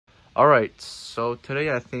All right, so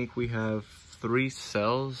today I think we have 3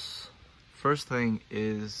 sales. First thing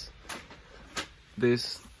is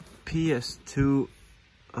this PS2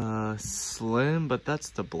 Slim, but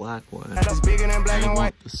that's the black one. I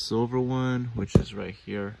want the silver one, which is right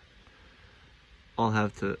here. I'll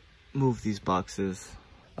have to move these boxes.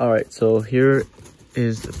 All right, so here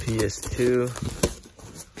is the PS2.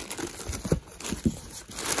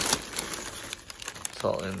 It's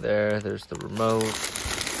all in there. There's the remote.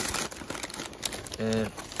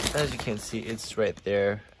 And as you can see, it's right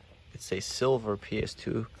there. It's a silver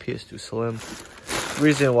PS2 Slim. The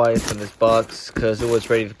reason why it's in this box, because it was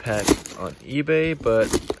ready to pack on eBay, but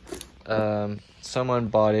someone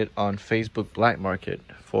bought it on Facebook Black Market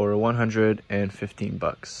for 115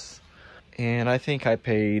 bucks. And I think I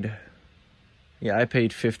paid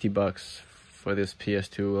 50 bucks for this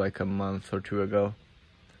PS2 like a month or 2 ago.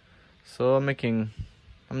 So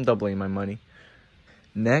I'm doubling my money.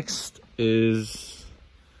 Next is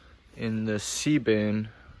in the C bin.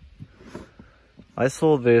 I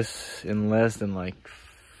sold this in less than like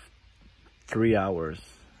 3 hours.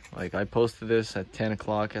 Like I posted this at 10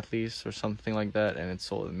 o'clock at least or something like that, and it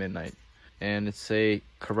sold at midnight. And it's a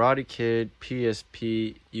Karate Kid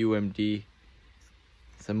PSP UMD.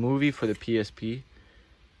 It's a movie for the PSP.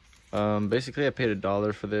 Basically I paid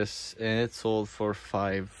 $1 for this, and it sold for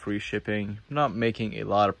 $5 free shipping. I'm not making a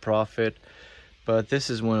lot of profit, but this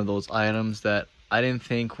is one of those items that I didn't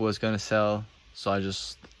think was gonna sell, so I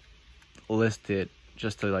just listed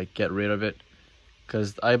just to like get rid of it,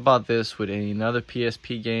 because I bought this with another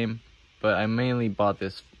PSP game, but I mainly bought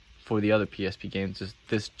this for the other PSP games.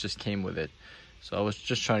 This just came with it, so I was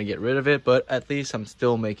just trying to get rid of it, but at least I'm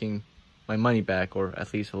still making my money back, or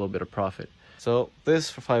at least a little bit of profit. So this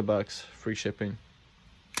for $5 free shipping.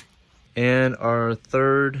 And our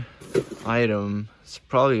third item is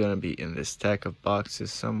probably gonna be in this stack of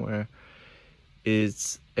boxes somewhere.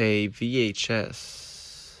 It's a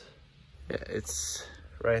VHS. Yeah, it's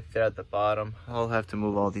right there at the bottom. I'll have to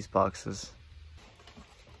move all these boxes.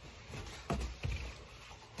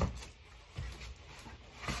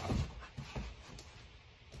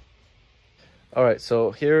 All right,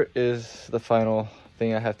 so here is the final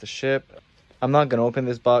thing I have to ship. I'm not gonna open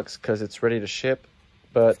this box because it's ready to ship,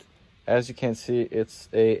 but as you can see, it's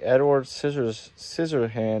a Edward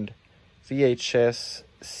Scissorhand VHS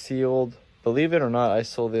sealed. Believe it or not, I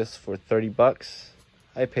sold this for 30 bucks.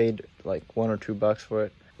 I paid like $1 or $2 for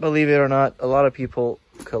it. Believe it or not, a lot of people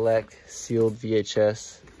collect sealed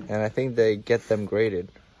VHS, and I think they get them graded.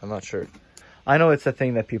 I'm not sure. I know it's a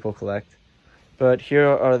thing that people collect. But here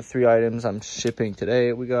are the 3 items I'm shipping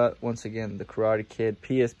today. We got, once again, the Karate Kid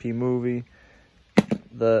PSP movie,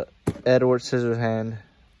 the Edward Scissorhand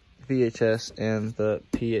VHS, and the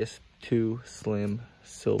PS2 Slim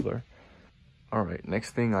Silver. All right,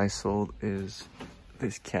 next thing I sold is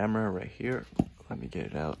this camera right here. Let me get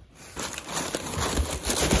it out.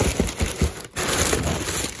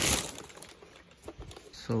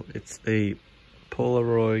 So it's a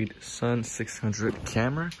Polaroid Sun 600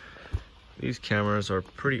 camera. These cameras are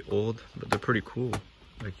pretty old, but they're pretty cool.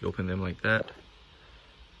 Like you open them like that.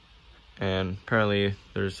 And apparently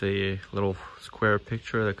there's a little square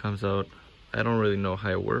picture that comes out. I don't really know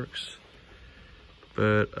how it works,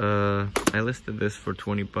 but I listed this for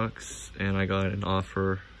 20 bucks and I got an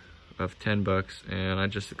offer of 10 bucks, and I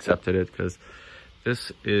just accepted it because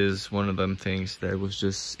this is one of them things that was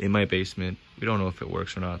just in my basement. We don't know if it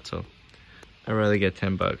works or not, so I'd rather get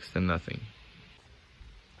 10 bucks than nothing.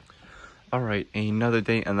 All right, another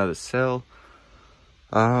day, another sale.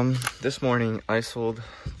 This morning I sold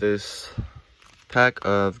this pack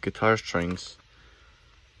of guitar strings.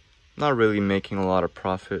 Not really making a lot of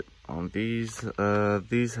profit on these.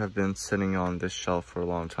 These have been sitting on this shelf for a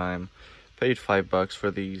long time. Paid $5 for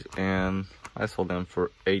these, and I sold them for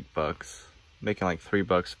 $8, making like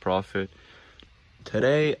 $3 profit.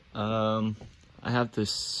 Today, I have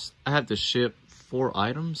to ship 4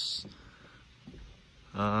 items.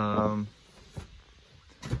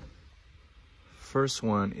 First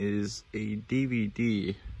one is a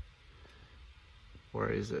DVD. Where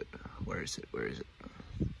is it? Where is it? Where is it?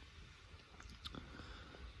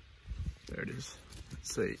 There it is.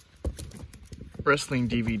 It's a wrestling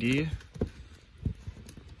DVD.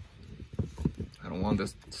 I don't want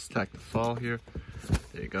this stack to fall here.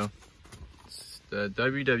 There you go. It's the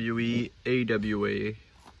WWE AWA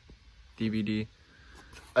DVD.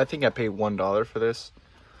 I think I paid $1 for this,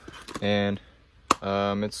 and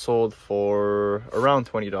it's sold for around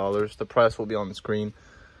 $20. The price will be on the screen.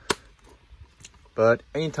 But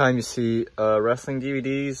anytime you see wrestling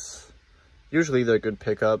DVDs, usually they're good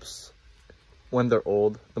pickups. when they're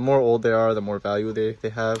old. The more old they are, the more value they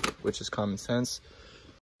have, which is common sense.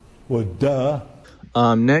 Well, duh.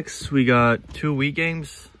 Next we got 2 Wii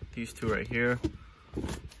games. These 2 right here.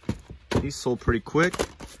 These sold pretty quick.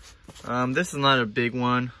 This is not a big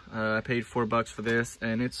one. I paid $4 for this,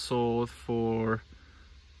 and it sold for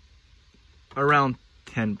around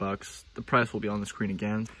 $10. The price will be on the screen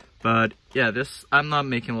again. But yeah, I'm not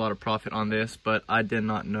making a lot of profit on this, but I did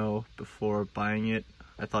not know before buying it.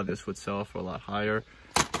 I thought this would sell for a lot higher,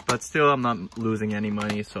 but still I'm not losing any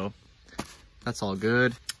money, so that's all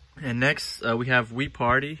good. And next we have Wii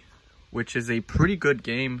Party, which is a pretty good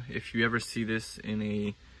game if you ever see this in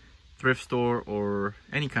a thrift store or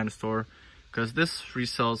any kind of store, because this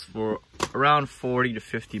resells for around 40 to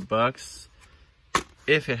 50 bucks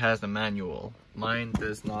if it has the manual. Mine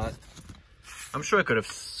does not. I'm sure I could have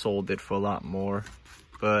sold it for a lot more,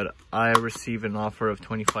 but I received an offer of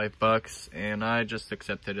 25 bucks and I just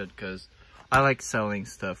accepted it because I like selling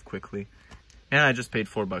stuff quickly, and I just paid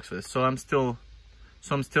 $4 for this, so I'm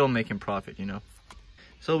still making profit, you know.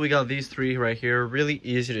 So we got these 3 right here, really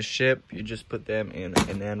easy to ship. You just put them in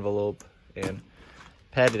an envelope, and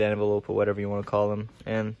padded envelope or whatever you want to call them,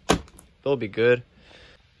 and they'll be good.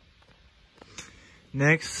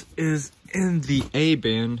 Next is in the A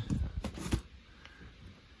bin,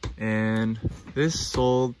 and this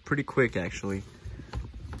sold pretty quick actually.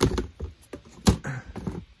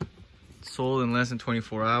 Sold in less than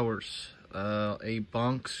 24 hours. A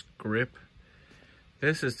Bonks grip.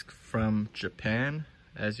 This is from Japan,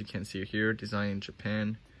 as you can see here, designed in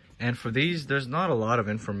Japan. And for these, there's not a lot of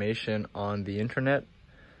information on the internet.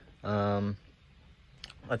 I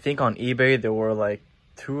think on eBay there were like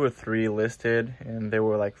 2 or 3 listed, and they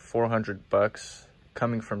were like 400 bucks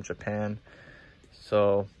coming from Japan.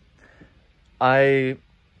 So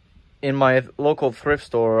in my local thrift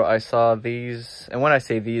store, I saw these, and when I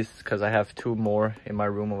say these, because I have 2 more in my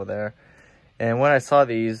room over there. And when I saw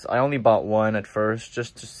these, I only bought 1 at first,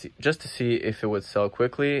 just to see if it would sell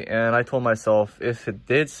quickly. And I told myself if it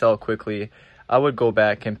did sell quickly, I would go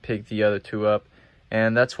back and pick the other 2 up.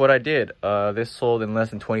 And that's what I did. This sold in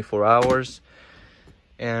less than 24 hours.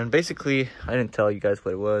 And basically, I didn't tell you guys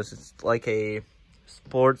what it was. It's like a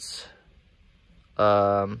sports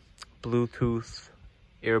Bluetooth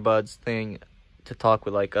earbuds thing to talk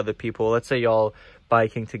with like other people. Let's say y'all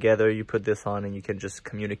biking together, you put this on and you can just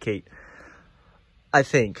communicate. I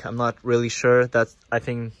think, I'm not really sure. I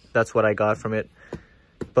think that's what I got from it.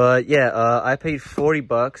 But yeah, I paid 40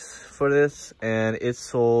 bucks for this, and it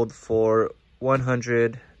sold for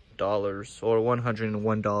 $100 or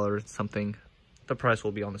 $101 something. The price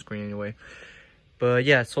will be on the screen anyway. But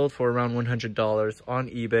yeah, it sold for around $100 on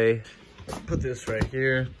eBay. Put this right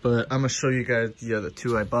here, but I'm gonna show you guys the other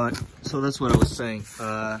 2 I bought. So that's what I was saying.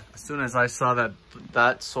 As soon as I saw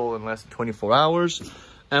that sold in less than 24 hours,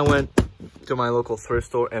 I went to my local thrift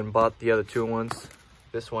store and bought the other 2 ones.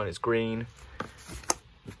 This one is green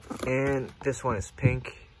and this one is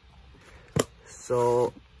pink.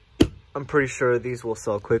 So I'm pretty sure these will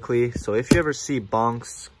sell quickly. So if you ever see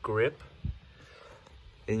Bonks grip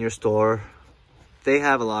in your store, they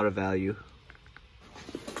have a lot of value.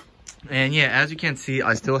 And yeah, as you can see,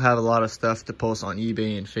 I still have a lot of stuff to post on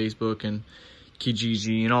eBay and Facebook and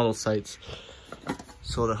Kijiji and all those sites.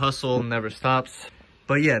 So the hustle never stops.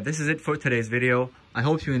 But yeah, this is it for today's video. I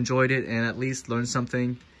hope you enjoyed it and at least learned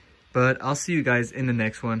something. But I'll see you guys in the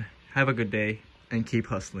next one. Have a good day and keep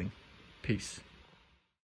hustling. Peace.